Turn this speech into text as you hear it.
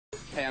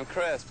Hey, I'm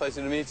Chris.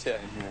 Pleasure to meet you.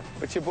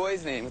 What's your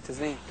boy's name? What's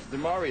his name?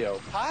 DeMario.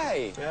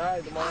 Hi. Yeah,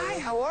 hi, DeMario. Hi,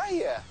 how are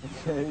you?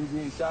 You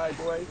being shy,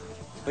 boy?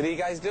 What are you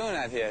guys doing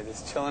out here?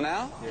 Just chilling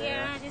out?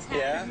 Yeah, just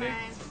having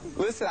fun.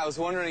 Listen, I was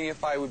wondering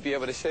if I would be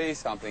able to show you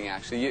something,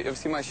 actually. You ever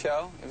see my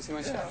show? Ever see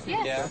my show?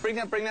 Yeah. Bring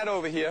that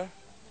over here.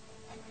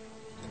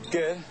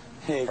 Good.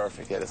 Hey.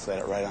 Perfect. Yeah, just let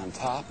it right on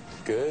top.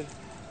 Good.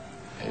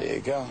 There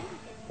you go.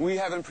 We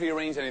haven't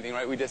prearranged anything,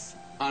 right? We just,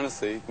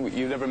 honestly,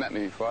 you've never met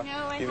me before. No,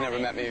 I You've never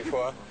met me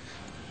before.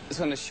 Just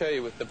want to show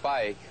you with the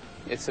bike.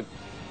 It's a...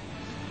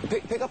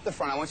 Pick up the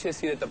front. I want you to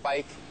see that the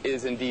bike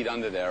is indeed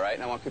under there, right?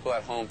 And I want people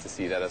at home to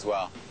see that as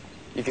well.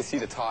 You can see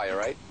the tire,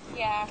 right?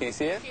 Yeah. Can you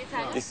see it?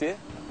 You see it?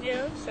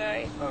 No,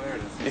 sorry. Oh, there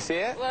it is. You see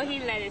it? Well, he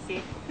let us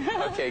see.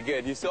 Okay,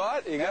 good. You saw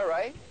it? You got it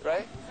right?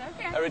 Right?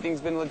 Okay.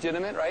 Everything's been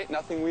legitimate, right?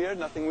 Nothing weird,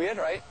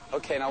 right?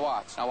 Okay, now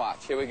watch. Now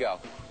watch. Here we go.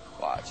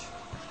 Watch.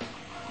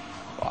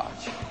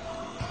 Watch.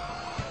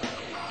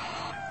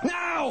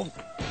 Now!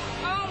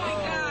 Oh, my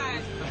God.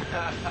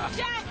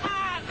 Shut up!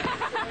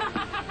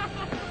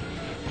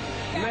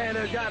 Man,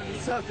 there's got to be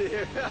something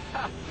here.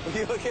 What are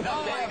you looking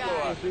up there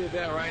for? I see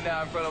that right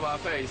now in front of my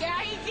face.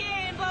 Yeah, he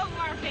did in both of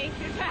our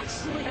faces,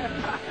 actually.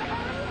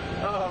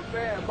 Oh,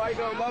 man, bike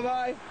on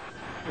bye-bye.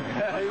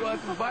 He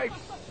wants his bike.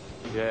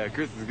 Yeah,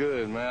 Chris is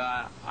good,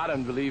 man. I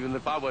didn't believe in it.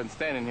 If I wasn't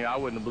standing here, I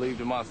wouldn't have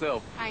believed in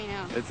myself. I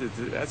know.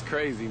 That's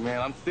crazy,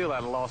 man. I'm still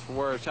at a loss for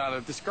words trying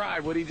to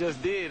describe what he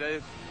just did.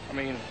 I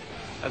mean,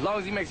 as long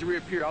as he makes it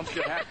reappear, I'm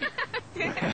still happy.